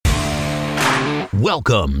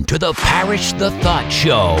Welcome to the Parrish the Thought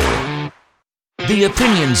Show. The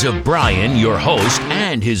opinions of Brian, your host,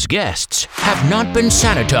 and his guests have not been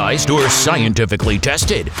sanitized or scientifically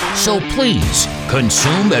tested, so please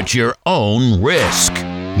consume at your own risk.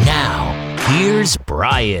 Now, here's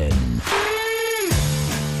Brian.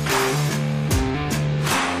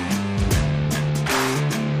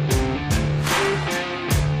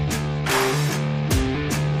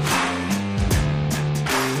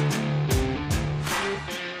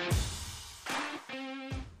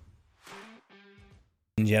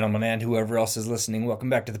 Gentlemen, and whoever else is listening, welcome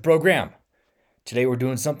back to the program. Today we're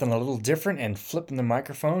doing something a little different and flipping the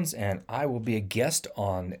microphones, and I will be a guest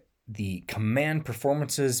on the Command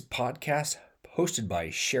Performances podcast hosted by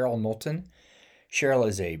Cheryl Knowlton. Cheryl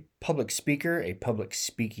is a public speaker, a public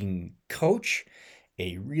speaking coach,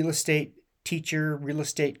 a real estate teacher, real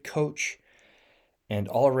estate coach, and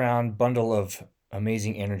all-around bundle of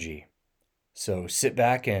amazing energy. So sit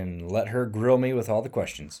back and let her grill me with all the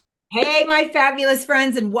questions. Hey, my fabulous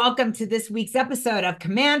friends, and welcome to this week's episode of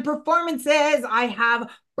Command Performances. I have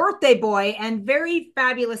birthday boy and very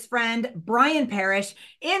fabulous friend, Brian Parrish,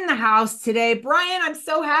 in the house today. Brian, I'm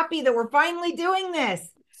so happy that we're finally doing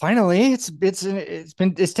this. Finally,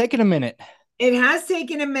 it's taken a minute. It has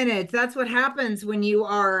taken a minute. That's what happens when you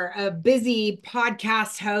are a busy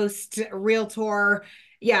podcast host, realtor.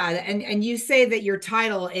 Yeah, and you say that your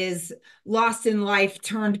title is Lost in Life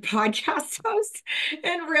turned podcast host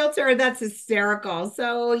and realtor. That's hysterical.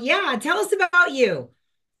 So yeah, tell us about you.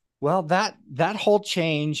 Well, that whole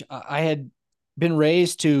change, I had been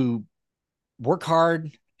raised to work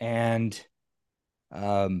hard and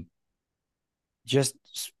just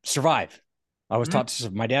survive. I was taught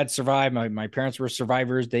to. My dad survived. My parents were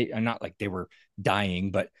survivors. They are not like they were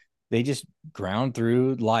dying, but they just ground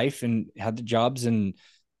through life and had the jobs, and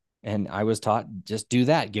I was taught just do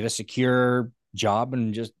that, get a secure job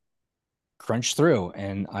and just crunch through.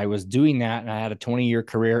 And I was doing that, and I had a 20-year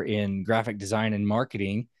career in graphic design and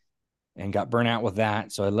marketing and got burnt out with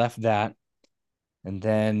that. So I left that, and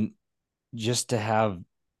then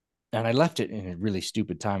I left it in a really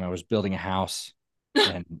stupid time. I was building a house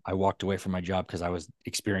and I walked away from my job because I was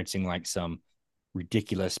experiencing like some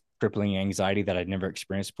ridiculous crippling anxiety that I'd never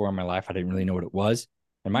experienced before in my life. I didn't really know what it was.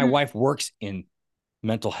 And my wife works in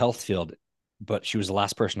mental health field, but she was the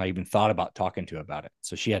last person I even thought about talking to about it.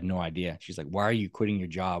 So she had no idea. She's like, why are you quitting your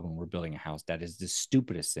job when we're building a house? That is the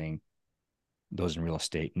stupidest thing those in real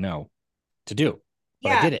estate know to do.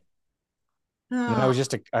 But I did it. And I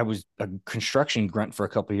was a construction grunt for a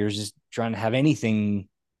couple of years, just trying to have anything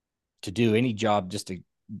to do, any job just to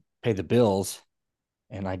pay the bills.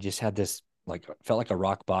 And I just had this, felt like a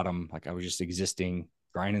rock bottom. Like I was just existing,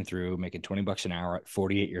 grinding through, making $20 an hour at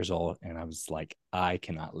 48 years old. And I was like, I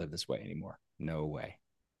cannot live this way anymore. No way.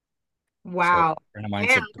 Wow. So a friend of mine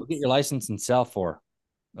said, go get your license and sell for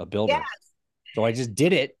a builder. Yes. So I just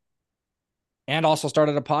did it and also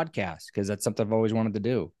started a podcast because that's something I've always wanted to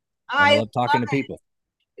do. I love talking to people.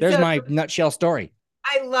 There's my nutshell story.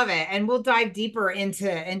 I love it. And we'll dive deeper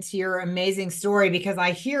into your amazing story, because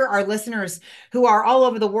I hear our listeners who are all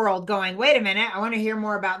over the world going, wait a minute, I want to hear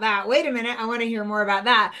more about that. Wait a minute, I want to hear more about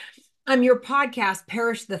that. Your podcast,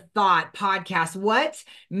 Parrish the Thought podcast. What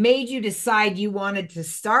made you decide you wanted to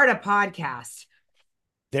start a podcast?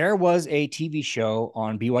 There was a TV show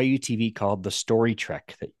on BYU TV called The Story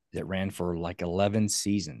Trek that ran for like 11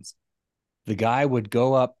 seasons. The guy would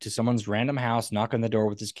go up to someone's random house, knock on the door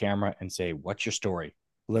with his camera and say, what's your story?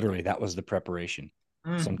 Literally, that was the preparation.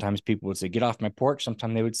 Sometimes people would say, get off my porch.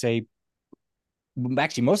 Sometimes they would say,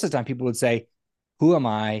 actually, most of the time people would say, who am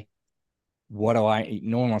I? What do I?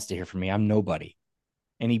 No one wants to hear from me. I'm nobody.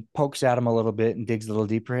 And he pokes at him a little bit and digs a little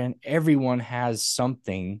deeper. And everyone has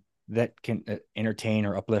something that can entertain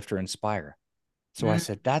or uplift or inspire. So I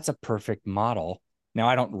said, that's a perfect model. Now,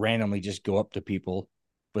 I don't randomly just go up to people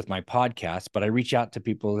with my podcast, but I reach out to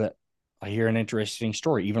people that I hear an interesting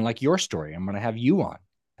story, even like your story. I'm going to have you on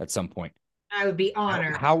at some point. I would be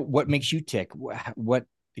honored. What makes you tick? What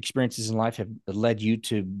experiences in life have led you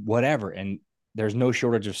to whatever? And there's no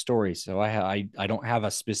shortage of stories. So I don't have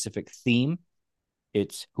a specific theme.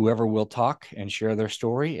 It's whoever will talk and share their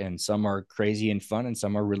story. And some are crazy and fun, and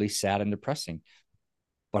some are really sad and depressing.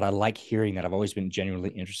 But I like hearing that. I've always been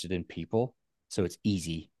genuinely interested in people. So it's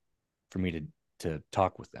easy for me to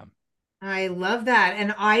talk with them. I love that.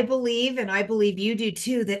 And I believe you do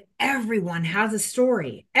too, that everyone has a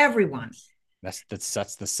story. Everyone. That's the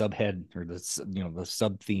subhead, or the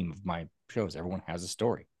sub theme of my shows. Everyone has a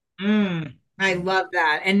story. I love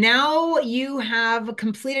that. And now you have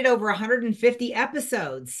completed over 150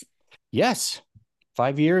 episodes. Yes.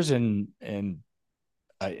 5 years. And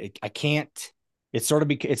I can't It's sort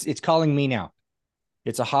of it's calling me now.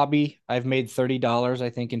 It's a hobby. I've made $30, I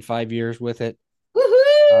think, in 5 years with it.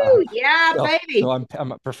 Woohoo! Yeah, So baby.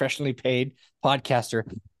 I'm a professionally paid podcaster,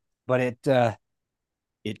 but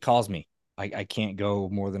it calls me. I can't go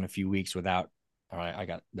more than a few weeks without. All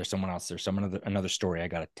right, there's someone else. There's another story I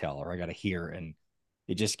got to tell or I got to hear, and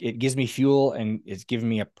it gives me fuel and it's giving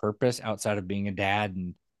me a purpose outside of being a dad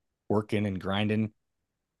and working and grinding.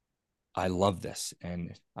 I love this,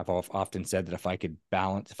 and I've often said that if I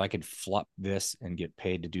could flop this and get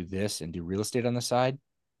paid to do this and do real estate on the side,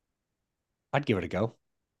 I'd give it a go.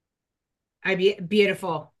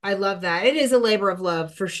 Beautiful. I love that. It is a labor of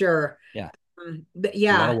love for sure. Yeah, But a lot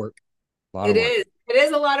yeah, of work, a lot it of work. is. It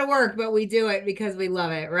is a lot of work, but we do it because we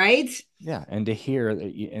love it, right? Yeah, and to hear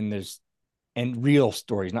that, and real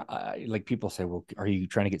stories. Not like people say, "Well, are you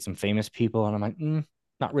trying to get some famous people?" And I'm like,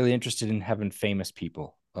 not really interested in having famous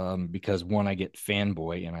people, because one, I get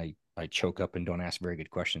fanboy and I choke up and don't ask very good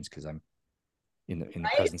questions because I'm in the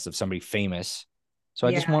Right? presence of somebody famous. So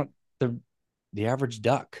I just Yeah. want the average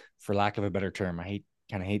duck, for lack of a better term. I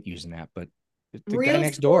kind of hate using that, but the guy Real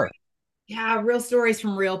next story. door. Yeah, real stories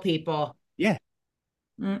from real people. Yeah,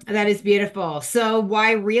 That is beautiful. So,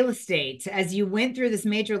 why real estate? As you went through this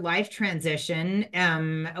major life transition,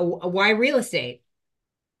 why real estate?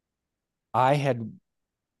 I had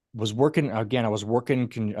was working again. I was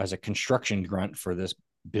working as a construction grunt for this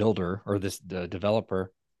builder or this the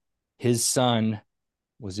developer. His son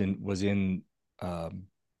was in um,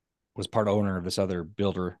 was part owner of this other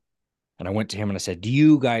builder, and I went to him and I said, "Do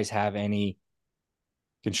you guys have any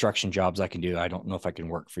construction jobs I can do? I don't know if I can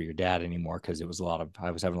work for your dad anymore because I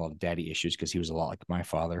was having a lot of daddy issues because he was a lot like my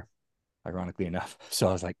father, ironically enough. So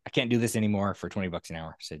I was like, I can't do this anymore for $20 an hour."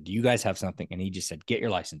 I said, "Do you guys have something?" And he just said, "Get your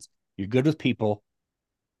license. You're good with people.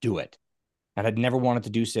 Do it." And I'd never wanted to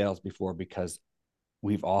do sales before because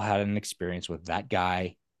we've all had an experience with that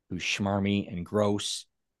guy who's schmarmy and gross.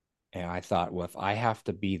 And I thought, well, if I have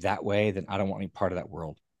to be that way, then I don't want any part of that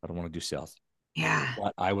world. I don't want to do sales. Yeah.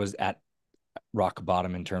 But I was at rock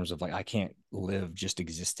bottom in terms of like, I can't live just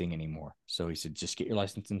existing anymore. So he said, just get your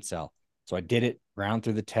license and sell. So I did it, ground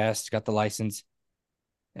through the test, got the license,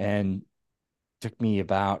 and took me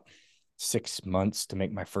about 6 months to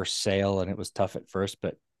make my first sale. And it was tough at first,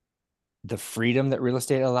 but the freedom that real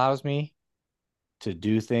estate allows me to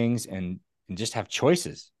do things and just have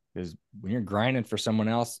choices, because when you're grinding for someone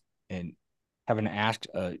else and having to ask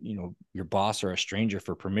your boss or a stranger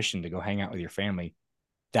for permission to go hang out with your family,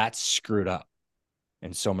 that's screwed up.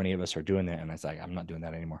 And so many of us are doing that, and it's like, I'm not doing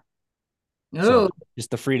that anymore. So Oh,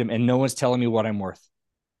 just the freedom, and no one's telling me what I'm worth.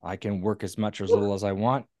 I can work as much or as little as I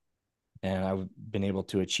want, and I've been able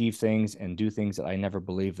to achieve things and do things that I never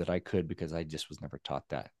believed that I could because I just was never taught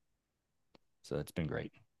that. So it's been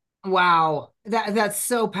great. wow. That's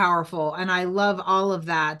so powerful. And I love all of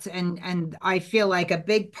that. And I feel like a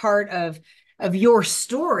big part of your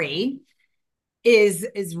story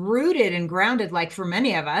is rooted and grounded, like for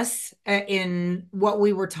many of us, in what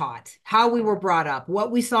we were taught, how we were brought up,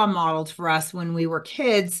 what we saw modeled for us when we were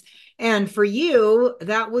kids. And for you,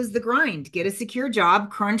 that was the grind. Get a secure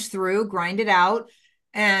job, crunch through, grind it out.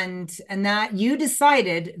 And that you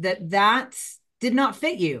decided that did not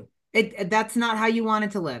fit you. That's not how you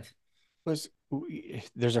wanted to live. Was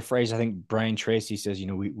There's a phrase, I think Brian Tracy says,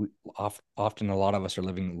 we often a lot of us are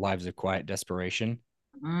living lives of quiet desperation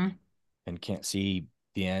Mm, and can't see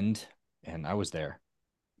the end. And I was there,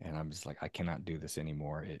 and I'm just like, I cannot do this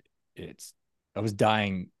anymore. It's I was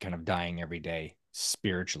kind of dying every day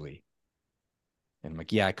spiritually. And I'm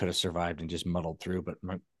like, yeah, I could have survived and just muddled through, but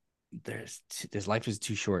this life is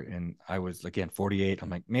too short. And I was, again, 48. I'm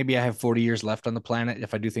like, maybe I have 40 years left on the planet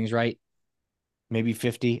if I do things right. Maybe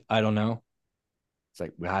 50. I don't know. It's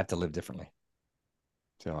like, we have to live differently.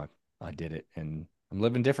 So I did it, and I'm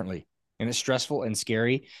living differently. And it's stressful and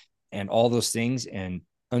scary and all those things and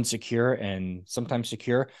unsecure and sometimes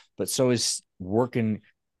secure, but so is working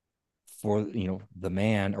for, the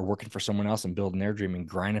man, or working for someone else and building their dream and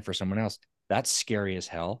grinding for someone else. That's scary as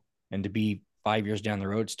hell. And to be 5 years down the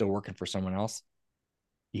road still working for someone else,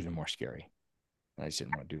 even more scary. And I just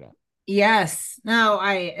didn't want to do that. yes. No,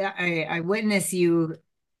 I witness you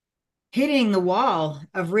hitting the wall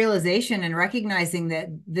of realization and recognizing that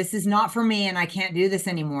this is not for me and I can't do this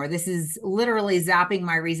anymore. This is literally zapping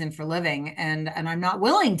my reason for living, and I'm not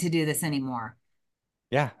willing to do this anymore.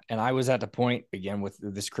 Yeah. And I was at the point, again, with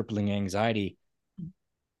this crippling anxiety.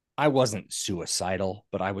 I wasn't suicidal,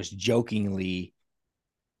 but I was jokingly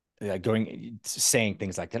saying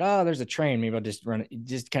things like that. Oh, there's a train. Maybe I'll just run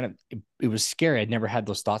it. It was scary. I'd never had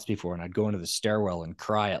those thoughts before. And I'd go into the stairwell and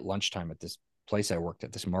cry at lunchtime at this place I worked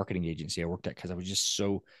at, this marketing agency I worked at, because I was just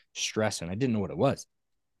so stressed and I didn't know what it was.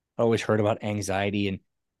 I always heard about anxiety and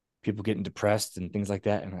people getting depressed and things like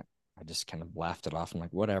that. And I just kind of laughed it off. I'm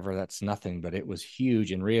like, whatever, that's nothing. But it was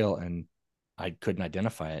huge and real. And I couldn't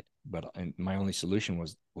identify it. But my only solution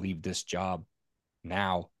was leave this job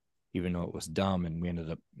now, even though it was dumb. And we ended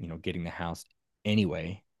up, getting the house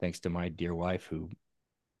anyway, thanks to my dear wife who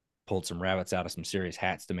pulled some rabbits out of some serious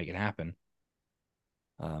hats to make it happen.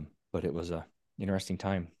 But it was a interesting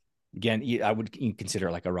time. Again, I would consider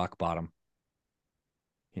it like a rock bottom,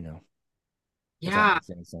 if that Yeah. makes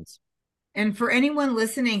any sense. And for anyone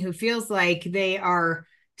listening who feels like they are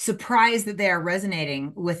surprised that they are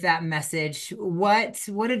resonating with that message, what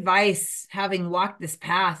advice, having walked this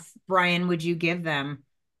path, Brian, would you give them?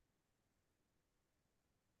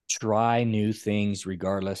 Try new things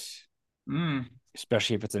regardless, Mm.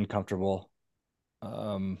 especially if it's uncomfortable.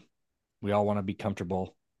 We all want to be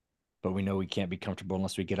comfortable, but we know we can't be comfortable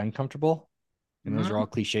unless we get uncomfortable. And those are all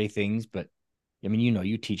cliche things, but I mean,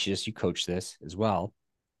 you teach this, you coach this as well.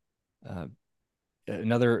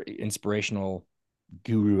 Another inspirational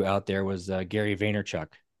guru out there was Gary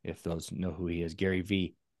Vaynerchuk, if those know who he is, Gary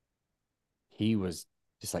V. He was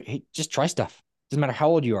just like, hey, just try stuff. Doesn't matter how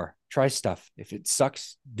old you are, try stuff. If it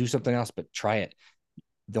sucks, do something else, but try it.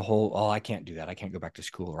 The whole, oh, I can't do that. I can't go back to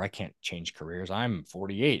school, or I can't change careers. I'm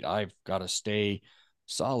 48. I've got to stay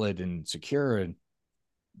solid and secure. And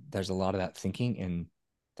there's a lot of that thinking, and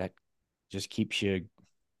that just keeps you.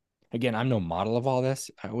 Again, I'm no model of all this,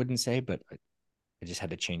 I wouldn't say, but I just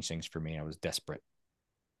had to change things for me. I was desperate.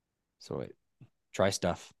 So try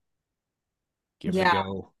stuff, give it a Yeah.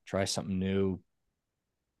 go, try something new.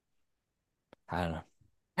 I don't know.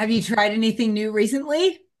 Have you tried anything new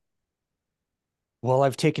recently? Well,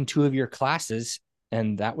 I've taken 2 of your classes,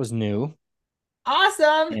 and that was new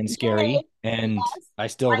Awesome. and Yay. scary. And Yes. I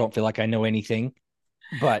still don't feel like I know anything,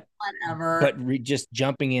 but Whatever. just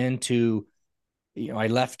jumping into,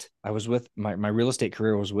 I was with my real estate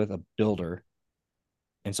career was with a builder.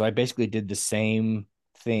 And so I basically did the same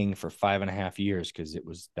thing for 5.5 years,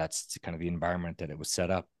 because that's kind of the environment that it was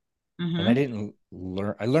set up. And I Mm-hmm. didn't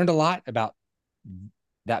learn, I learned a lot about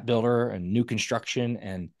that builder and new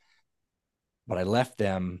construction, but I left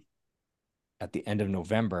them at the end of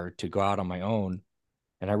November to go out on my own.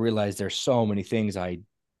 And I realized there's so many things I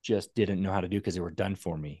just didn't know how to do because they were done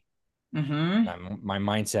for me. Mm-hmm. My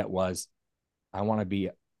mindset was, I want to be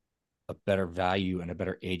a better value and a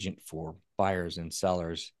better agent for buyers and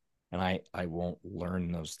sellers. And I won't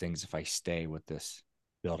learn those things if I stay with this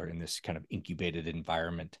builder in this kind of incubated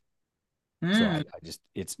environment. So Mm.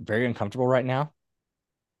 it's very uncomfortable right now,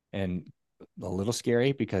 and a little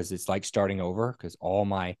scary, because it's like starting over, because all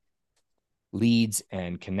my leads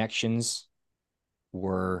and connections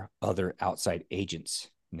were other outside agents.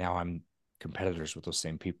 Now I'm competitors with those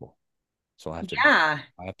same people. So Yeah.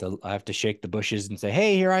 I have to shake the bushes and say,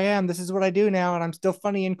 hey, here I am. This is what I do now. And I'm still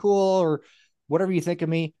funny and cool, or whatever you think of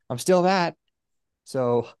me. I'm still that.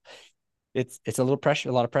 So it's a a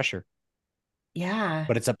lot of pressure, Yeah.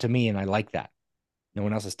 but it's up to me. And I like that. No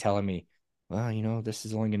one else is telling me, well, this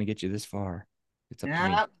is only going to get you this far. It's up to me.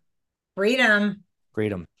 Yeah. Freedom.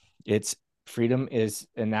 Freedom. It's freedom is,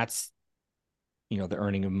 and that's, the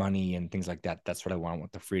earning of money and things like that. That's what I want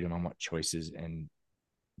with the freedom. I want choices. And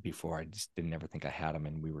before, I just didn't ever think I had them,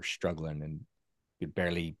 and we were struggling and could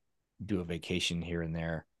barely do a vacation here and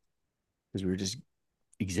there because we were just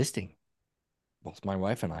existing, both my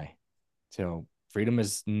wife and I. So freedom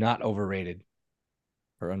is not overrated,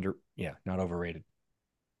 not overrated.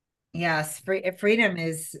 Yes. Freedom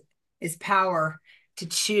is power to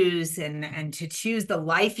choose, and to choose the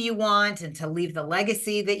life you want, and to leave the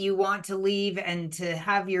legacy that you want to leave, and to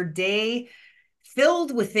have your day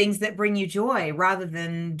filled with things that bring you joy rather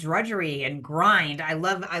than drudgery and grind. I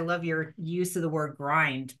love your use of the word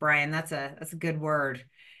grind, Brian. That's a good word.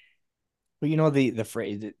 But the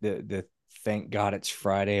phrase, the thank God it's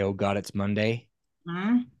Friday, oh God it's Monday.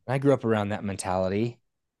 Hmm. I grew up around that mentality,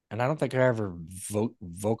 and I don't think I ever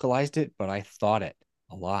vocalized it, but I thought it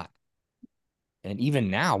a lot. And even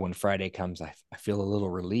now, when Friday comes, I feel a little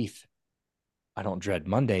relief. I don't dread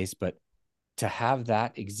Mondays, but to have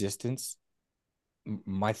that existence,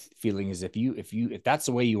 my feeling is, if that's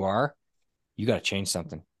the way you are, you got to change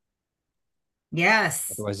something.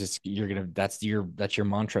 Yes. Otherwise, that's your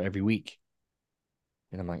mantra every week.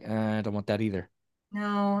 And I'm like, I don't want that either.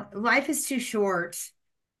 No, life is too short.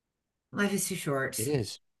 Life is too short. It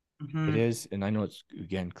is. It Hmm. is. And I know it's,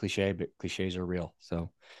 again, cliche, but cliches are real. So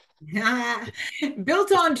Built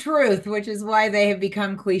just, on truth, which is why they have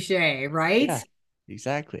become cliche, yeah, right?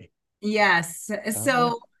 exactly. Yes. Yeah.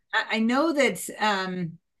 So I know that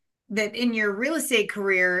that in your real estate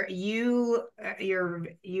career, you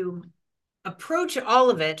approach all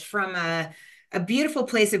of it from a beautiful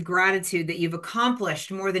place of gratitude that you've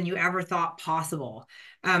accomplished more than you ever thought possible.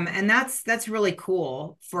 And that's really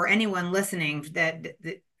cool for anyone listening that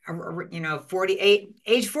 48,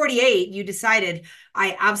 age 48, you decided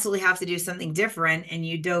I absolutely have to do something different and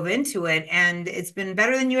you dove into it and it's been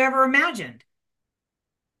better than you ever imagined.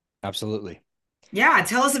 Absolutely. Yeah,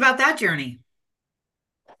 tell us about that journey.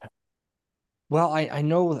 Well, I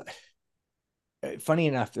know, funny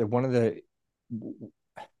enough, that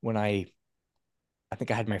when I think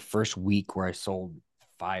I had my first week where I sold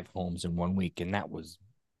 5 homes in 1 week, and that was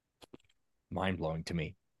mind blowing to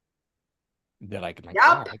me. That I could like,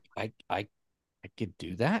 wow, Yep. I could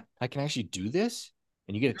do that. I can actually do this,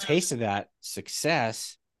 and you get a taste of that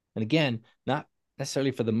success. And again, not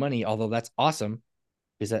necessarily for the money, although that's awesome.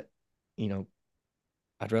 Is that, you know,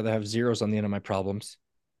 I'd rather have zeros on the end of my problems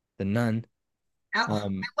than none. Oh,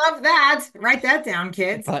 I love that. Write that down,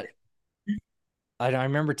 kids. But I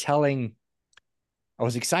remember I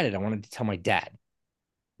was excited. I wanted to tell my dad,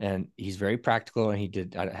 and he's very practical,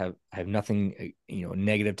 and I have nothing,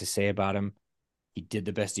 negative to say about him. He did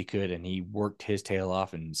the best he could, and he worked his tail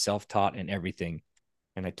off and self-taught and everything.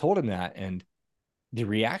 And I told him that, and the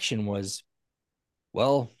reaction was,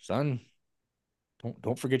 well, son,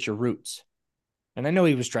 don't forget your roots. And I know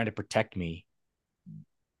he was trying to protect me,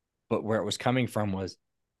 but where it was coming from was,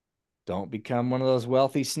 don't become one of those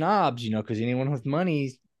wealthy snobs, because anyone with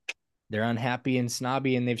money, they're unhappy and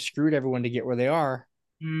snobby and they've screwed everyone to get where they are,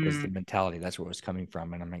 was the mentality. That's where it was coming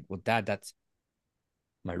from. And I'm like, well, Dad, that's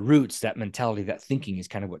my roots. That mentality, that thinking is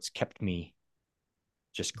kind of what's kept me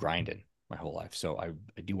just grinding my whole life. So I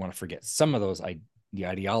do want to forget some of the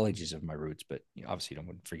ideologies of my roots, but obviously don't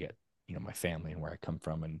want to forget, my family and where I come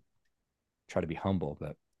from, and try to be humble.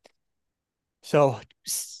 But so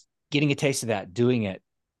getting a taste of that, doing it,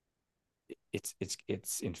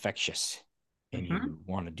 it's infectious, and you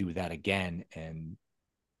want to do that again. And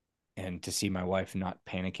to see my wife not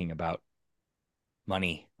panicking about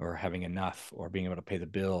money or having enough or being able to pay the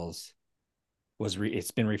bills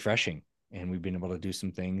it's been refreshing. And we've been able to do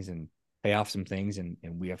some things and pay off some things, and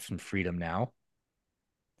we have some freedom now,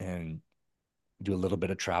 and do a little bit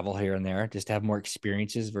of travel here and there just to have more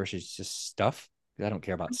experiences versus just stuff. I don't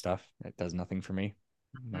care about stuff. That does nothing for me.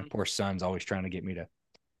 My poor son's always trying to get me to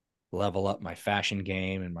level up my fashion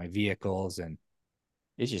game and my vehicles, and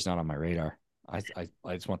it's just not on my radar. I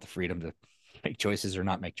just want the freedom to make choices or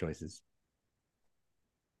not make choices.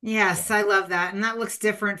 Yes, I love that. And that looks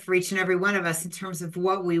different for each and every one of us in terms of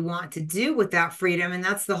what we want to do with that freedom. And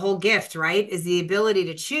that's the whole gift, right? Is the ability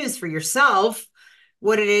to choose for yourself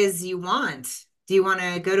what it is you want. Do you want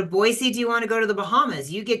to go to Boise? Do you want to go to the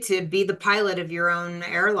Bahamas? You get to be the pilot of your own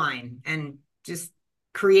airline and just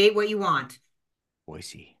create what you want.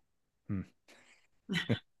 Boise.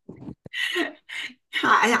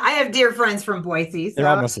 I have dear friends from Boise. They're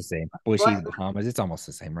almost the same. Boise, the Bahamas, it's almost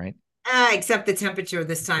the same, right? Except the temperature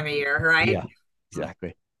this time of year, right? Yeah,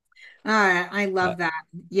 exactly. I love that.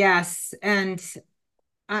 Yes. And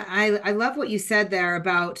I love what you said there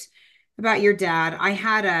about your dad.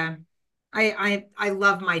 I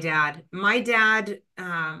love my dad. My dad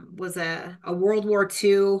was a World War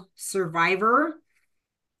II survivor.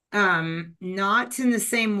 Not in the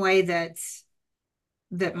same way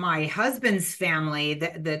that my husband's family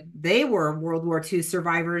that they were World War II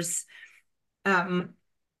survivors. Um,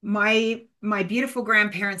 my beautiful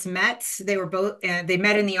grandparents met. They were both they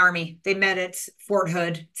met in the Army. They met at Fort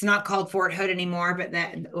Hood. It's not called Fort Hood anymore, but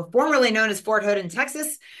that formerly known as Fort Hood in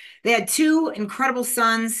Texas. They had two incredible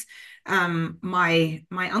sons, my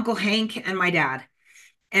uncle Hank and my dad.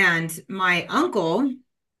 And my uncle,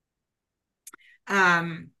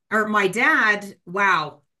 or my dad,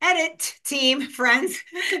 wow. Edit team, friends.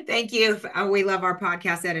 Thank you. We love our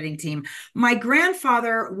podcast editing team. My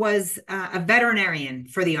grandfather was a veterinarian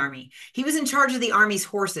for the Army. He was in charge of the Army's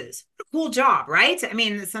horses. Cool job, right? I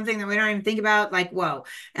mean, it's something that we don't even think about, like, whoa.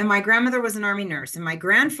 And my grandmother was an Army nurse, and my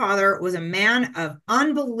grandfather was a man of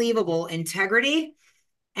unbelievable integrity.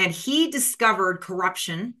 And he discovered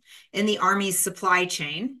corruption in the Army's supply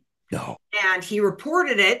chain. No. And he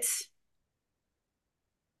reported it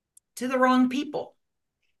to the wrong people.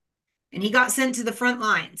 And he got sent to the front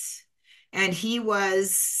lines, and he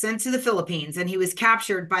was sent to the Philippines, and he was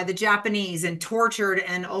captured by the Japanese and tortured,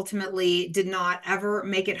 and ultimately did not ever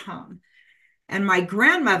make it home. And my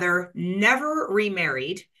grandmother never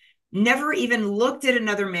remarried, never even looked at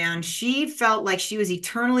another man. She felt like she was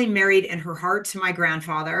eternally married in her heart to my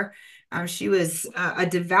grandfather. She was a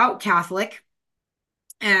devout Catholic,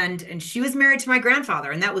 and she was married to my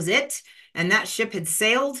grandfather, and that was it. And that ship had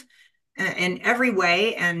sailed. in every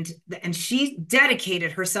way, and she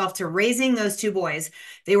dedicated herself to raising those two boys.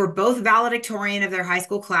 They were both valedictorian of their high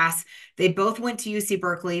school class. They both went to UC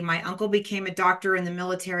Berkeley. My uncle became a doctor in the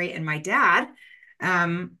military, and my dad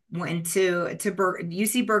went to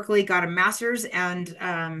UC Berkeley, got a master's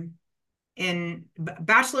and in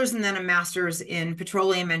bachelor's and then a master's in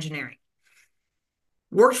petroleum engineering.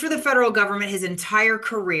 Worked for the federal government his entire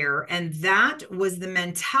career, and that was the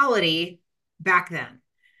mentality back then.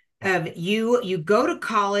 Of you go to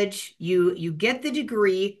college, you get the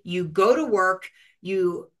degree, you go to work,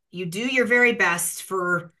 you do your very best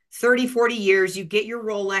for 30, 40 years, you get your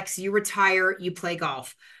Rolex, you retire, you play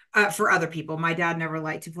golf. For other people, my dad never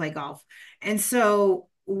liked to play golf. And so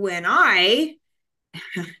when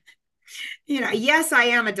yes, I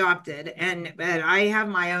am adopted, but I have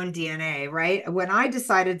my own DNA, right? When I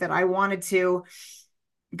decided that I wanted to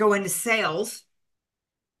go into sales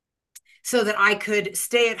so that I could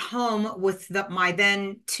stay at home with my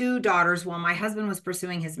then two daughters while my husband was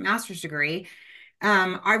pursuing his master's degree.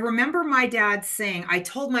 I remember my dad saying, I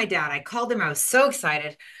told my dad, I called him, I was so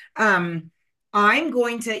excited. I'm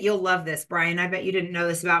going to, you'll love this, Brian. I bet you didn't know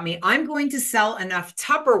this about me. I'm going to sell enough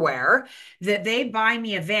Tupperware that they buy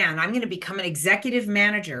me a van. I'm going to become an executive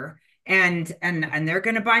manager and they're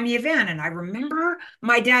going to buy me a van. And I remember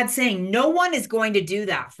my dad saying, no one is going to do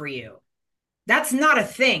that for you. That's not a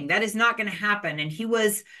thing. That is not going to happen. And he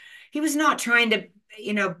was not trying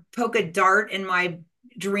to, poke a dart in my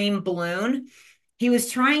dream balloon. He was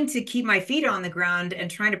trying to keep my feet on the ground and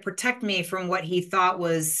trying to protect me from what he thought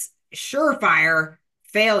was surefire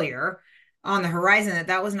failure on the horizon,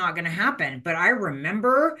 that was not going to happen. But I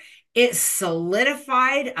remember it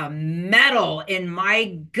solidified a metal in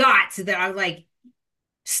my gut that I was like,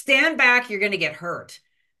 stand back, you're going to get hurt.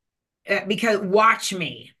 Because watch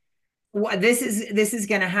me. This is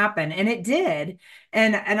going to happen. And it did.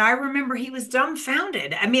 And I remember he was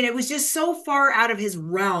dumbfounded. I mean, it was just so far out of his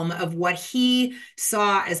realm of what he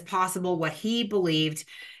saw as possible, what he believed.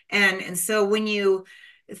 And so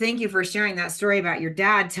thank you for sharing that story about your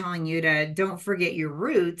dad telling you to don't forget your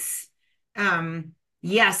roots.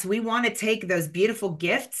 Yes, we want to take those beautiful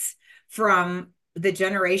gifts from the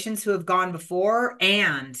generations who have gone before,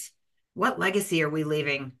 and what legacy are we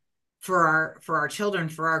leaving for our children,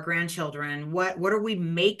 for our grandchildren? What are we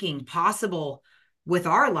making possible with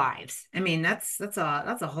our lives? I mean, that's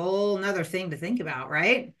a whole nother thing to think about,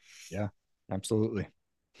 right? Yeah, absolutely.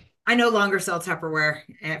 I no longer sell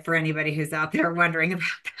Tupperware, for anybody who's out there wondering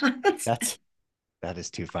about that. That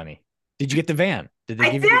is too funny. Did you get the van? Did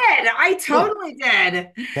they give you? I Oh. totally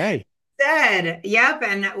did. Okay. Yep.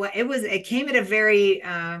 And it came at a very,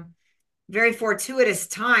 very fortuitous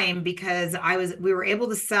time because we were able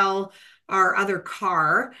to sell our other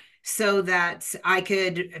car so that I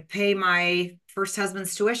could pay my first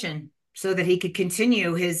husband's tuition so that he could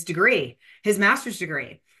continue his degree, his master's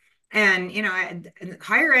degree. And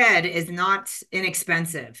higher ed is not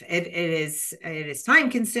inexpensive. It is time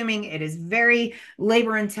consuming. It is very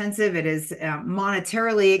labor intensive. It is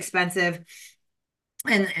monetarily expensive.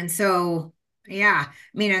 And so, yeah,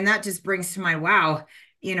 I mean, and that just brings to mind, wow,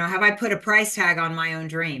 have I put a price tag on my own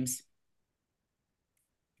dreams?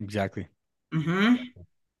 Exactly. Mm-hmm.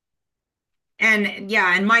 And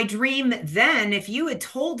yeah, and my dream then, if you had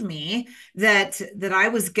told me that I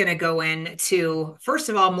was going to go into, first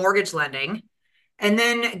of all, mortgage lending, and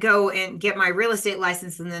then go and get my real estate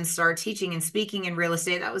license and then start teaching and speaking in real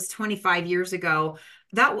estate, that was 25 years ago.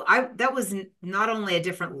 That was not only a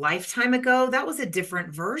different lifetime ago, that was a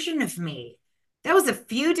different version of me. That was a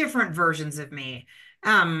few different versions of me.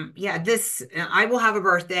 I will have a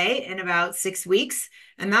birthday in about 6 weeks,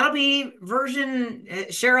 and that'll be version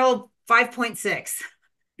Cheryl 5.6.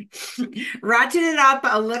 Ratchet it up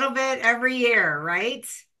a little bit every year, right?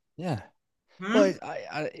 Yeah. Well,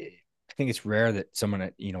 I think it's rare that someone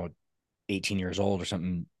at 18 years old or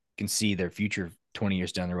something can see their future 20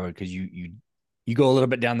 years down the road, because you go a little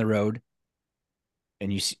bit down the road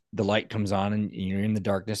and you see the light comes on and you're in the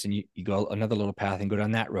darkness, and you go another little path and go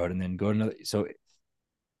down that road and then go another. So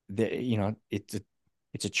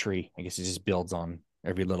it's a tree. I guess it just builds on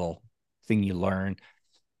every little thing you learn.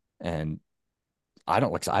 And I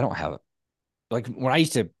don't have it. Like when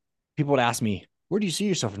people would ask me, where do you see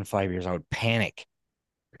yourself in 5 years? I would panic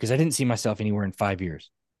because I didn't see myself anywhere in 5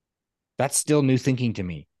 years. That's still new thinking to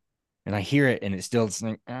me. And I hear it and it's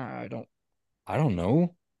like, I don't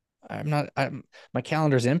know. My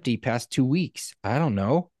calendar's empty past 2 weeks. I don't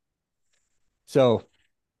know. So,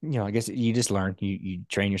 I guess you just learn, you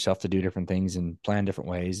train yourself to do different things and plan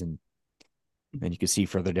different ways. And then you can see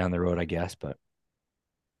further down the road, I guess, but.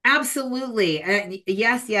 Absolutely.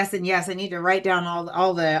 Yes, yes, and yes. I need to write down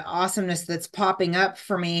all the awesomeness that's popping up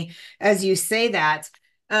for me as you say that.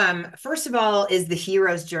 First of all, is the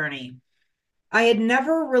hero's journey. I had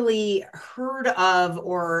never really heard of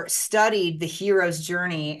or studied the hero's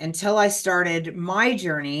journey until I started my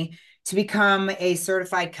journey to become a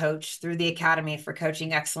certified coach through the Academy for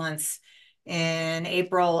Coaching Excellence in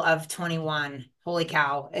April of 21. Holy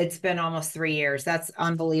cow, it's been almost 3 years. That's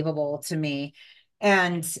unbelievable to me.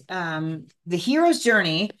 And the hero's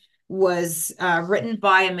journey was written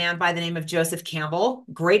by a man by the name of Joseph Campbell.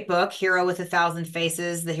 Great book, Hero with a Thousand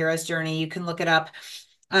Faces, The Hero's Journey. You can look it up.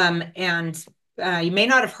 And you may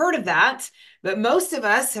not have heard of that, but most of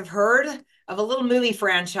us have heard of a little movie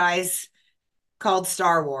franchise called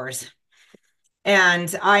Star Wars.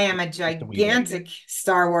 And I am a gigantic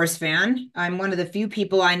Star Wars fan. I'm one of the few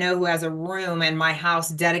people I know who has a room in my house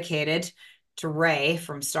dedicated to Rey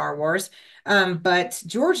from Star Wars. But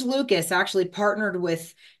George Lucas actually partnered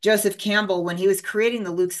with Joseph Campbell when he was creating the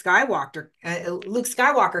Luke Skywalker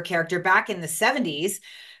character back in the 70s,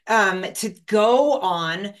 to go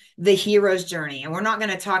on the hero's journey. And we're not going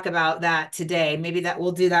to talk about that today. Maybe that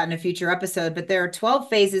we'll do that in a future episode. But there are 12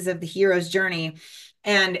 phases of the hero's journey.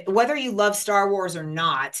 And whether you love Star Wars or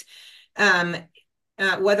not,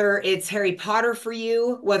 whether it's Harry Potter for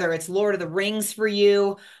you, whether it's Lord of the Rings for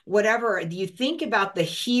you, whatever, you think about the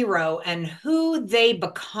hero and who they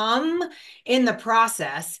become in the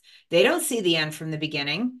process. They don't see the end from the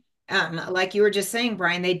beginning. Like you were just saying,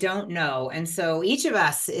 Brian, they don't know. And so each of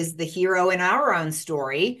us is the hero in our own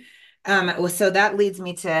story. So that leads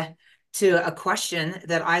me to a question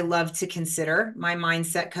that I love to consider. My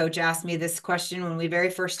mindset coach asked me this question when we very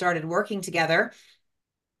first started working together.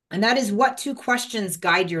 And that is, what two questions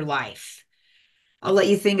guide your life? I'll let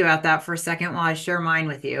you think about that for a second while I share mine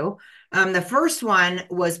with you. The first one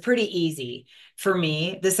was pretty easy for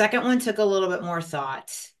me. The second one took a little bit more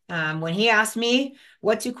thought. When he asked me,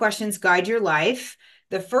 what two questions guide your life?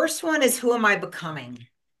 The first one is, who am I becoming?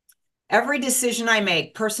 Every decision I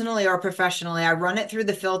make, personally or professionally, I run it through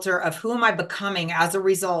the filter of who am I becoming as a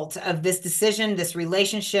result of this decision, this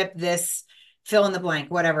relationship, this fill in the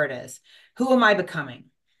blank, whatever it is. Who am I becoming?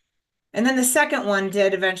 And then the second one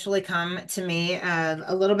did eventually come to me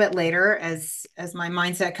a little bit later as my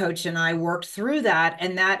mindset coach and I worked through that.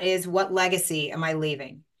 And that is, what legacy am I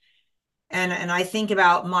leaving? And I think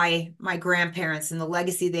about my grandparents and the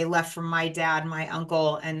legacy they left from my dad, my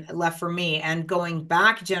uncle, and left for me, and going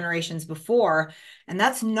back generations before. And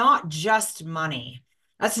that's not just money.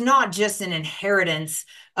 That's not just an inheritance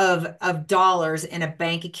of dollars in a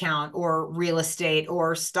bank account or real estate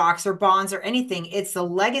or stocks or bonds or anything. It's the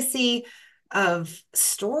legacy of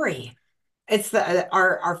story. It's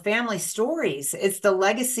our family stories. It's the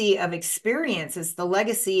legacy of experience. It's the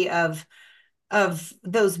legacy of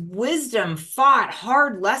those wisdom fought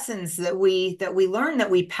hard lessons that we learn,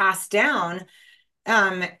 that we pass down.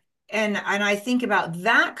 And I think about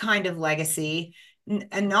that kind of legacy,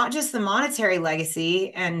 and not just the monetary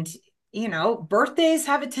legacy. And birthdays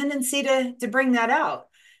have a tendency to bring that out.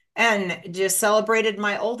 And just celebrated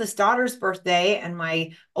my oldest daughter's birthday and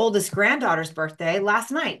my oldest granddaughter's birthday last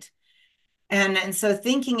night. And so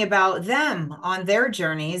thinking about them on their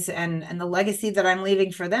journeys and the legacy that I'm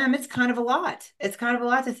leaving for them, it's kind of a lot. It's kind of a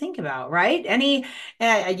lot to think about, right?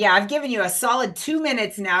 Yeah, I've given you a solid 2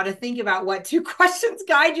 minutes now to think about what two questions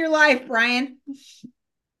guide your life, Brian.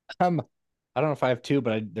 I don't know if I have two,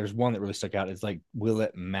 but there's one that really stuck out. It's like, will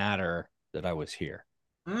it matter that I was here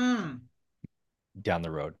down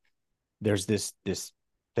the road? There's this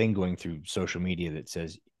thing going through social media that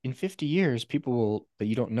says, in 50 years, people that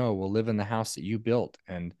you don't know will live in the house that you built,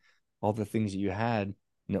 and all the things that you had,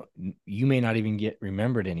 you may not even get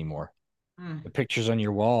remembered anymore. The pictures on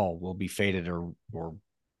your wall will be faded or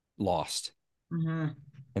lost. And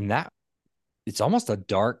that, it's almost a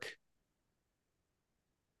dark,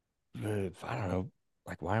 I don't know,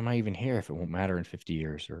 like, why am I even here if it won't matter in 50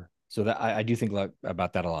 years? Or so that I do think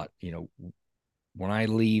about that a lot. When I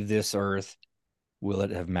leave this earth, will it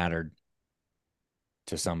have mattered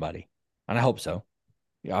to somebody? And I hope so.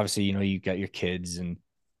 Obviously, you got your kids and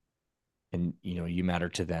you matter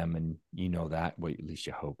to them, and that. Well, at least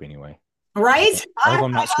you hope anyway. Right? I hope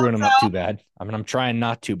I'm not screwing them up too bad. I mean, I'm trying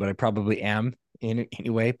not to, but I probably am in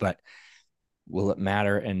anyway. But will it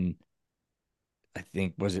matter? And I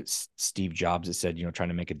think, was it Steve Jobs that said, trying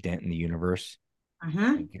to make a dent in the universe?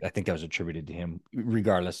 I think that was attributed to him.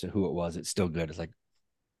 Regardless of who it was, it's still good. It's like,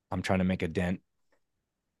 I'm trying to make a dent.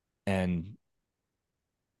 And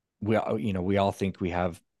we all think we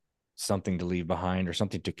have something to leave behind or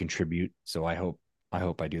something to contribute. So I hope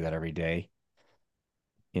I do that every day.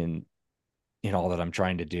 in all that I'm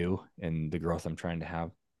trying to do and the growth I'm trying to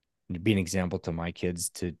have, and to be an example to my kids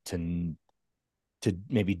to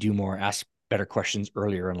maybe do more, ask better questions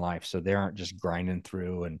earlier in life, so they aren't just grinding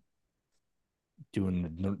through and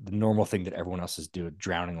doing the normal thing that everyone else is doing,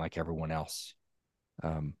 drowning like everyone else.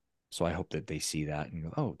 So I hope that they see that and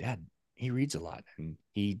go, oh, Dad, he reads a lot and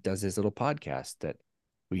he does his little podcast that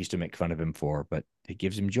we used to make fun of him for, but it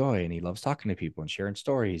gives him joy and he loves talking to people and sharing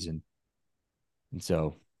stories. And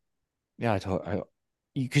so, yeah,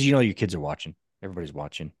 because you know your kids are watching. Everybody's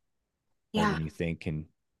watching more Yeah. than you think, and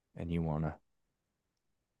you want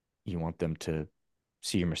them to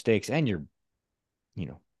see your mistakes and you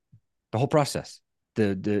know, the whole process.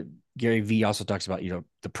 The Gary V also talks about,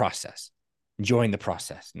 the process, enjoying the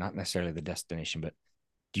process, not necessarily the destination. But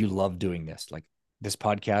do you love doing this? Like this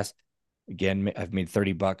podcast, again, I've made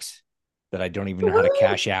 $30 that I don't even know how to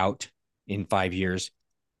cash out in 5 years,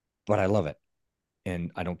 but I love it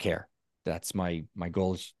and I don't care. That's my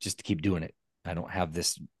goal, is just to keep doing it. I don't have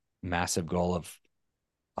this massive goal of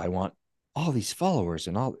I want all these followers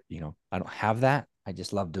and all, I don't have that. I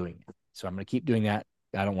just love doing it. So I'm going to keep doing that.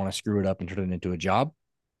 I don't want to screw it up and turn it into a job.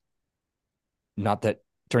 Not that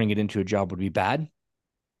turning it into a job would be bad,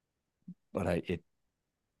 but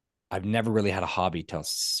I've never really had a hobby till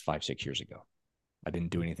 5, 6 years ago. I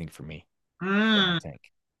didn't do anything for me. My tank.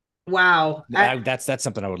 Wow. That's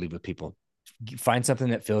something I would leave with people. Find something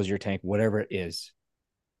that fills your tank, whatever it is.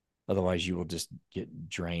 Otherwise, you will just get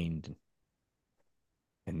drained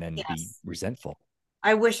and then be Yes. resentful.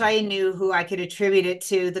 I wish I knew who I could attribute it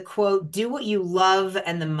to. The quote, do what you love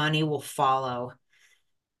and the money will follow.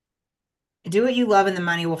 Do what you love and the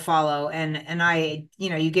money will follow. And I,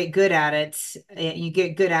 you get good at it. You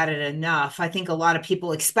get good at it enough. I think a lot of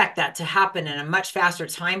people expect that to happen in a much faster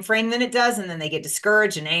time frame than it does. And then they get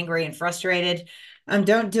discouraged and angry and frustrated.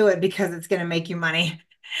 Don't do it because it's going to make you money.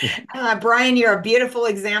 Yeah. Brian, you're a beautiful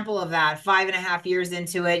example of that. 5.5 years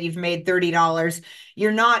into it, you've made $30.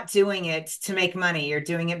 You're not doing it to make money. You're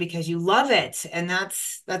doing it because you love it. And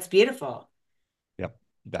that's beautiful. Yep.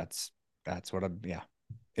 That's what yeah,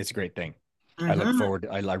 it's a great thing.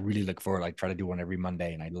 Mm-hmm. I really look forward. I try to do one every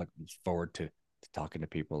Monday, and I look forward to talking to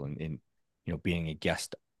people and being a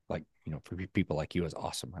guest, like, for people like you is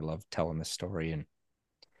awesome. I love telling this story and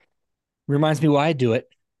reminds me why I do it.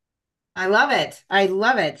 I love it. I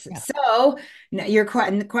love it. Yeah. So your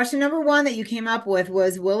question number one that you came up with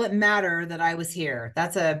was, will it matter that I was here?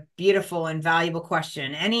 That's a beautiful and valuable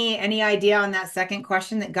question. Any idea on that second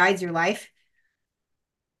question that guides your life?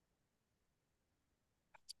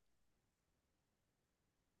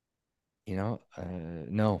 No, I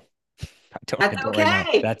That's don't right now.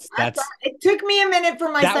 okay. That's It took me a minute for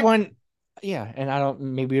my that second. one. Yeah. And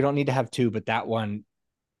maybe we don't need to have two, but that one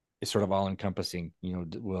is sort of all encompassing.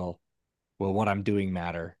 Will what I'm doing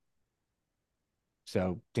matter?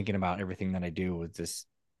 So thinking about everything that I do with this,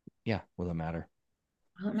 yeah, will it matter?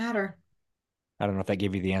 Will it matter? I don't know if that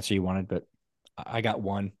gave you the answer you wanted, but I got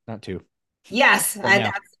one, not two Yes, right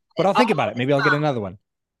now. But I'll all think about it. Maybe I'll get another one.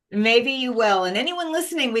 maybe you will. And anyone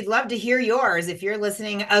listening, we'd love to hear yours if you're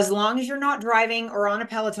listening, as long as you're not driving or on a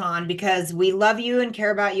Peloton, because we love you and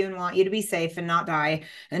care about you and want you to be safe and not die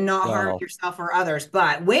and not harm Well, yourself or others.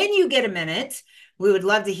 But when you get a minute, we would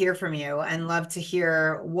love to hear from you and love to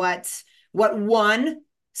hear what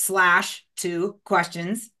 1/2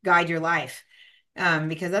 questions guide your life.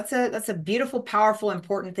 Because that's a beautiful, powerful,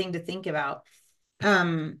 important thing to think about.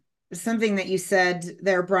 um Something that you said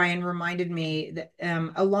there, Brian, reminded me that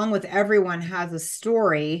along with everyone has a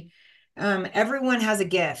story, everyone has a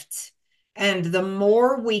gift. And the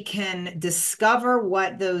more we can discover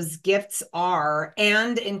what those gifts are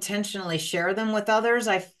and intentionally share them with others,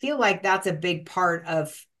 I feel like that's a big part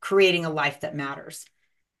of creating a life that matters.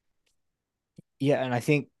 yeah, and I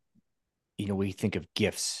think we think of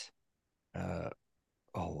gifts. Uh,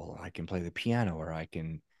 oh well, I can play the piano, or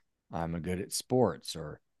I'm a good at sports,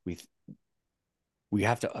 or we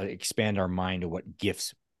have to expand our mind to what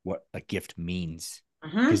a gift means,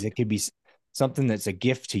 because Mm-hmm. it could be something that's a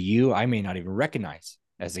gift to you I may not even recognize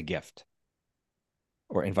as a gift,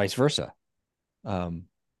 or and vice versa. Um,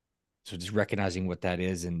 so just recognizing what that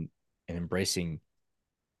is and embracing,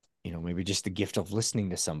 maybe just the gift of listening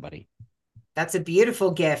to somebody. That's a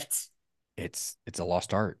beautiful gift. It's a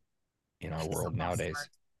lost art in our It is a world lost nowadays.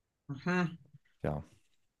 art. Mm-hmm. So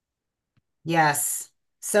Yes,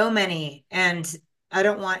 so many. And I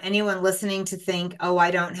don't want anyone listening to think, oh,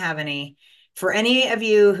 I don't have any. For any of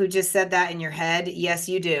you who just said that in your head, yes,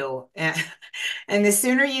 you do. And the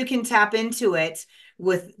sooner you can tap into it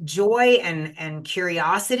with joy and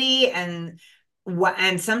curiosity and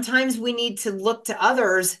sometimes we need to look to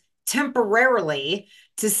others temporarily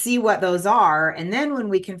to see what those are. And then when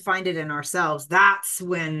we can find it in ourselves, that's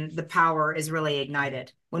when the power is really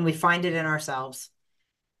ignited, when we find it in ourselves.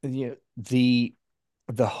 The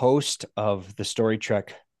host of the Story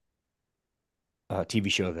Trek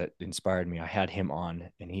TV show that inspired me, I had him on,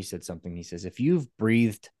 and he said something. He says, if you've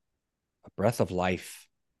breathed a breath of life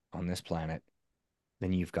on this planet,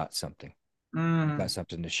 then you've got something. You've got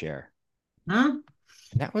something to share. And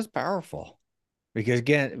that was powerful. Because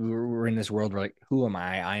again, we're in this world where like, who am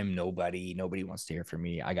I? I am nobody. Nobody wants to hear from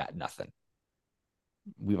me. I got nothing.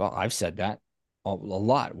 I've said that a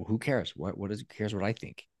lot. Well, who cares? Who cares what I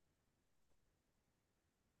think?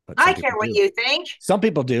 But I care what you think. Some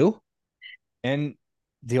people do. And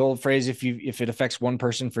the old phrase, if it affects one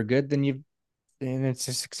person for good, then it's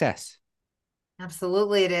a success.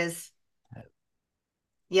 Absolutely it is.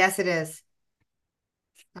 Yes, it is.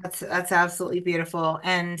 That's absolutely beautiful.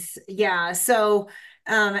 And yeah, so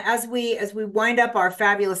as we wind up our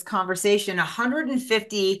fabulous conversation,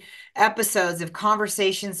 150 episodes of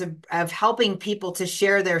conversations of helping people to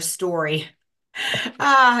share their story.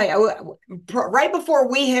 Right before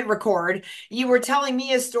we hit record, you were telling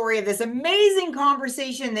me a story of this amazing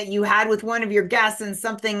conversation that you had with one of your guests and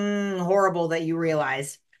something horrible that you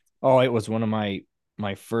realized. Oh, it was one of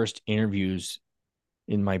my first interviews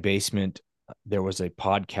in my basement. There was a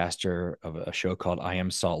podcaster of a show called I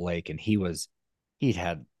Am Salt Lake, and he'd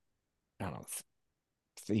had, I don't know,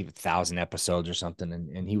 1,000 episodes or something.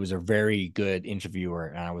 And he was a very good interviewer.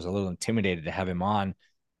 And I was a little intimidated to have him on.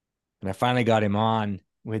 And I finally got him on.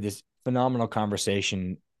 We had this phenomenal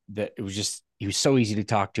conversation that he was so easy to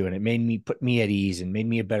talk to. And it put me at ease and made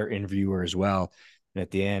me a better interviewer as well. And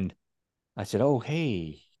at the end, I said, oh,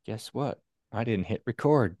 hey, guess what? I didn't hit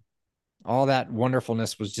record. All that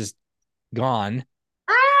wonderfulness was just gone.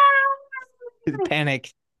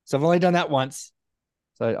 Panic. So I've only done that once.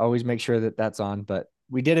 So I always make sure that that's on. But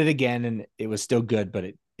we did it again, and it was still good, but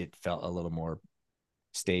it felt a little more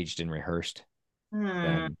staged and rehearsed.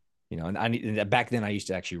 And back then I used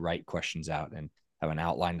to actually write questions out and have an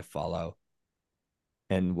outline to follow.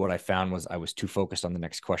 And what I found was I was too focused on the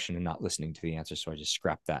next question and not listening to the answer. So I just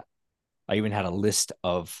scrapped that. I even had a list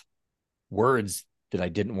of words that I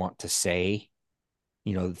didn't want to say,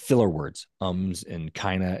 filler words, and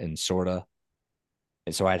kinda and sorta.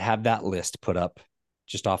 And so I'd have that list put up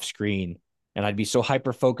just off screen, and I'd be so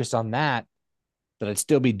hyper focused on that I'd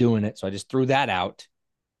still be doing it. So I just threw that out.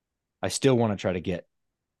 I still want to try to get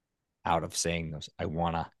out of saying those. I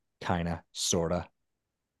wanna, kinda, sorta.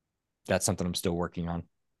 That's something I'm still working on.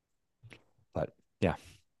 But yeah.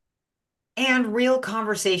 And real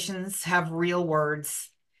conversations have real words,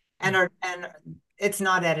 and it's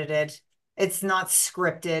not edited. It's not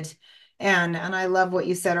scripted. And I love what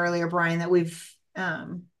you said earlier, Brian, that we've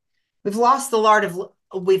lost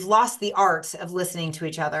the art of listening to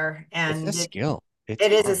each other. And it's a skill.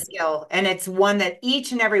 It is a skill, and it's one that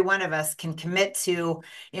each and every one of us can commit to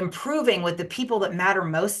improving with the people that matter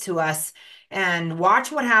most to us. And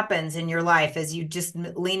watch what happens in your life as you just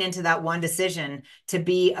lean into that one decision to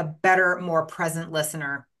be a better, more present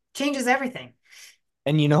listener. Changes everything.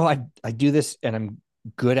 And I do this, and I'm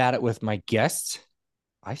good at it with my guests.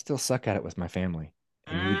 I still suck at it with my family.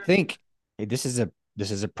 And you would think, hey, this is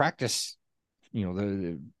a practice,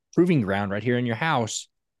 the proving ground right here in your house.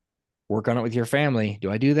 Work on it with your family.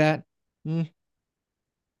 Do I do that?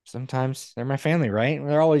 Sometimes they're my family, right?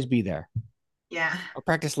 They'll always be there. Yeah. I'll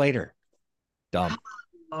practice later. Dumb.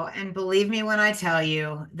 Oh, and believe me when I tell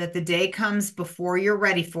you that the day comes before you're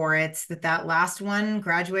ready for it, that last one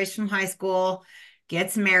graduates from high school,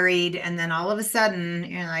 gets married, and then all of a sudden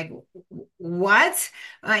you're like, what?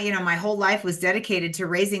 My whole life was dedicated to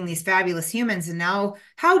raising these fabulous humans, and now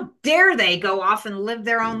how dare they go off and live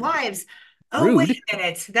their own lives? Oh, Rude. wait a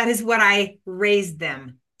minute. That is what I raised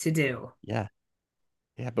them to do. Yeah.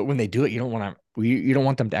 Yeah, but when they do it, you don't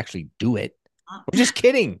want them to actually do it. I'm just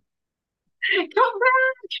kidding. Come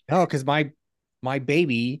back. No, because my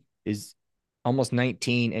baby is almost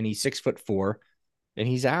 19 and he's 6'4", and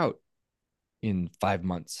he's out in 5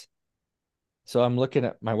 months. So I'm looking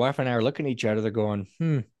at my wife and I are looking at each other. They're going,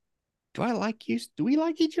 do I like you? Do we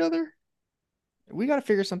like each other? We got to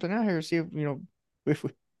figure something out here. See if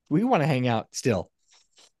we want to hang out still.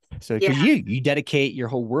 So because you dedicate your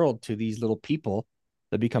whole world to these little people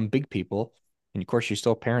that become big people. And of course, you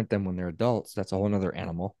still parent them when they're adults. That's a whole other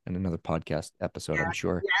animal and another podcast episode, I'm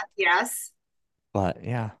sure. Yes. But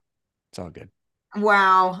yeah, it's all good.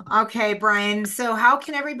 Wow. Okay, Brian. So how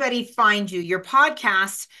can everybody find you? Your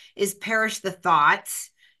podcast is Parrish the Thoughts.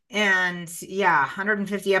 And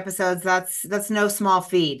 150 episodes. That's no small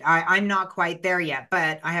feat. I'm not quite there yet,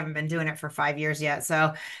 but I haven't been doing it for 5 years yet.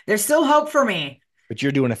 So there's still hope for me. But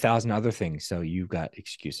you're doing 1,000 other things, so you've got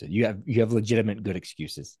excuses. You have legitimate good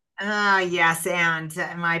excuses. Yes, and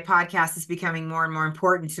my podcast is becoming more and more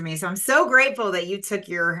important to me. So I'm so grateful that you took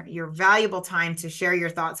your valuable time to share your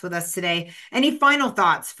thoughts with us today. Any final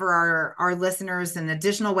thoughts for our listeners and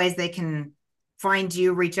additional ways they can find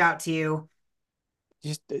you, reach out to you?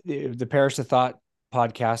 Just the Parrish the Thought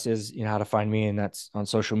podcast is, how to find me, and that's on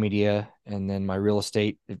social media. And then my real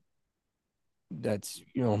estate, that's,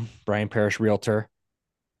 Brian Parrish Realtor.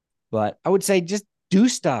 But I would say just do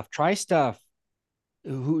stuff, try stuff.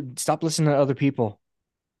 Stop listening to other people.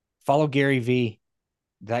 Follow Gary V.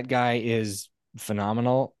 That guy is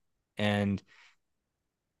phenomenal. And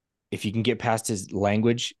if you can get past his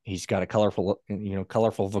language, he's got a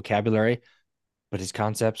colorful vocabulary, but his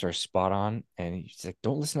concepts are spot on. And he's like,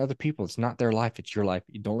 don't listen to other people. It's not their life. It's your life.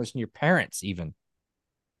 You don't listen to your parents even.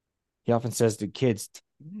 He often says to kids,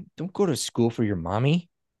 don't go to school for your mommy.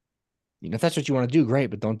 If that's what you want to do,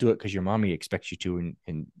 great, but don't do it because your mommy expects you to,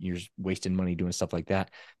 and you're wasting money doing stuff like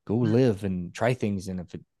that. Go live and try things. And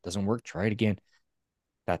if it doesn't work, try it again.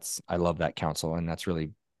 I love that counsel. And that's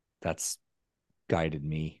guided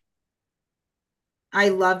me. I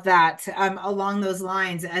love that. Along those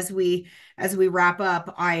lines, as we wrap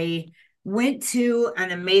up, I went to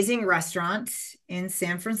an amazing restaurant in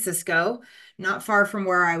San Francisco, not far from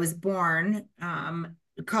where I was born,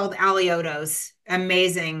 called Alioto's.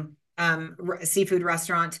 Amazing seafood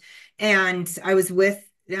restaurant. And I was with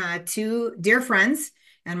two dear friends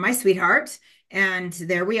and my sweetheart. And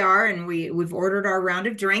there we are. And we've ordered our round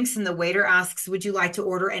of drinks. And the waiter asks, would you like to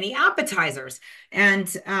order any appetizers? And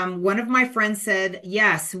one of my friends said,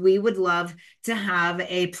 yes, we would love to have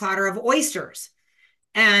a platter of oysters.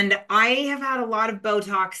 And I have had a lot of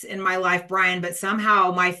Botox in my life, Brian, but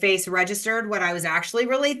somehow my face registered what I was actually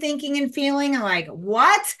really thinking and feeling. I'm like,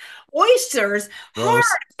 what? Oysters? Hard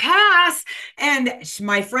pass. And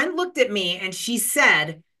my friend looked at me and she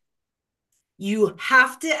said, you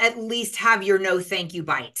have to at least have your no thank you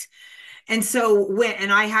bite. And so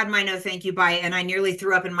and I had my no thank you bite and I nearly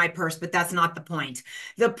threw up in my purse, but that's not the point.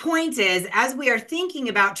 The point is, as we are thinking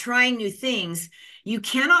about trying new things, you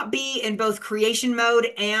cannot be in both creation mode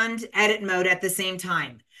and edit mode at the same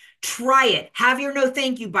time. Try it. Have your no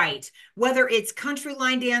thank you bite. Whether it's country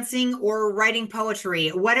line dancing or writing poetry,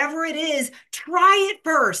 whatever it is, try it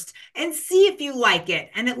first and see if you like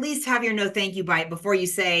it. And at least have your no thank you bite before you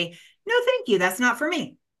say, no, thank you. That's not for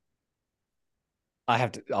me.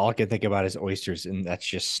 All I can think about is oysters, and that's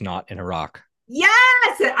just snot in a rock.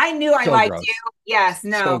 Yes, I knew I liked gross. you. Yes,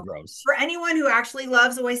 no. So gross. For anyone who actually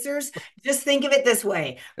loves oysters, just think of it this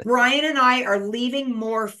way. Brian and I are leaving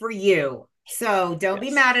more for you. So don't be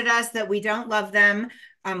mad at us that we don't love them.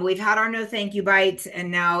 We've had our no thank you bites,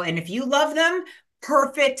 and if you love them,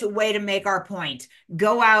 perfect way to make our point.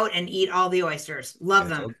 Go out and eat all the oysters. Love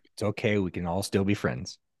them. It's okay. We can all still be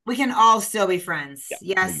friends. We can all still be friends. Yeah,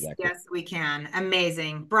 yes, exactly. Yes, we can.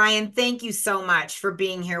 Amazing. Brian, thank you so much for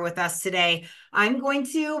being here with us today. I'm going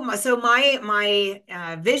to, so my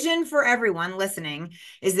vision for everyone listening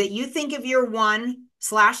is that you think of your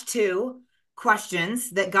 1/2 questions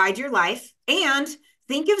that guide your life, and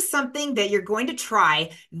think of something that you're going to try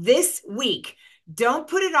this week. Don't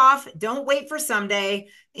put it off. Don't wait for someday.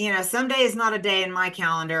 Someday is not a day in my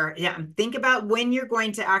calendar. Yeah. Think about when you're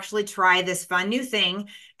going to actually try this fun new thing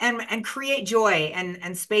and create joy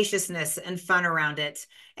and spaciousness and fun around it,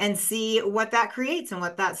 and see what that creates and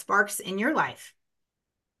what that sparks in your life.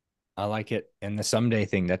 I like it. And the someday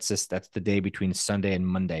thing, that's the day between Sunday and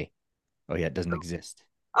Monday. Oh yeah. It doesn't exist.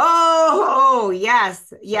 Oh,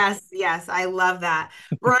 yes. I love that.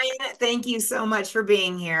 Brian, thank you so much for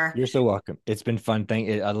being here. You're so welcome. It's been fun.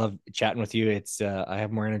 I love chatting with you. I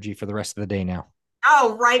have more energy for the rest of the day now.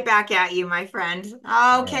 Oh, right back at you, my friend.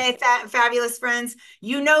 Okay, fabulous friends.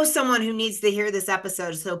 You know someone who needs to hear this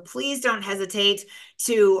episode, so please don't hesitate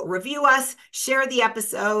to review us, share the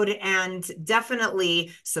episode, and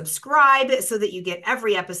definitely subscribe so that you get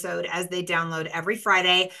every episode as they download every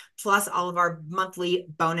Friday, plus all of our monthly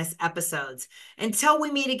bonus episodes. Until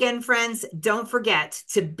we meet again, friends, don't forget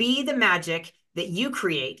to be the magic that you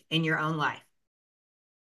create in your own life.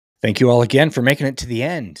 Thank you all again for making it to the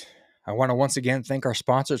end. I want to once again thank our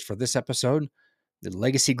sponsors for this episode, the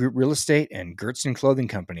Legacy Group Real Estate and Gertsen Clothing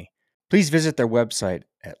Company. Please visit their website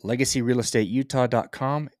at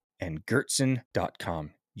legacyrealestateutah.com and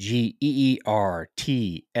gertsen.com,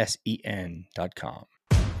 GEERTSEN.com.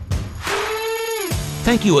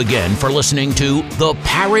 Thank you again for listening to The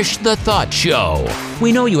Parrish the Thought Show.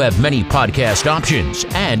 We know you have many podcast options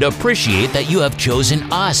and appreciate that you have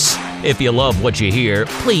chosen us. If you love what you hear,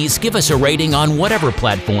 please give us a rating on whatever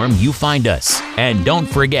platform you find us. And don't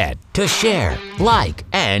forget to share, like,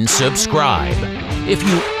 and subscribe. If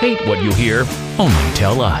you hate what you hear, only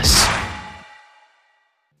tell us.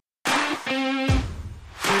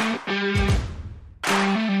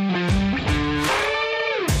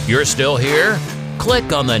 You're still here?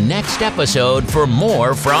 Click on the next episode for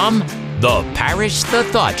more from The Parrish the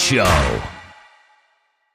Thought Show.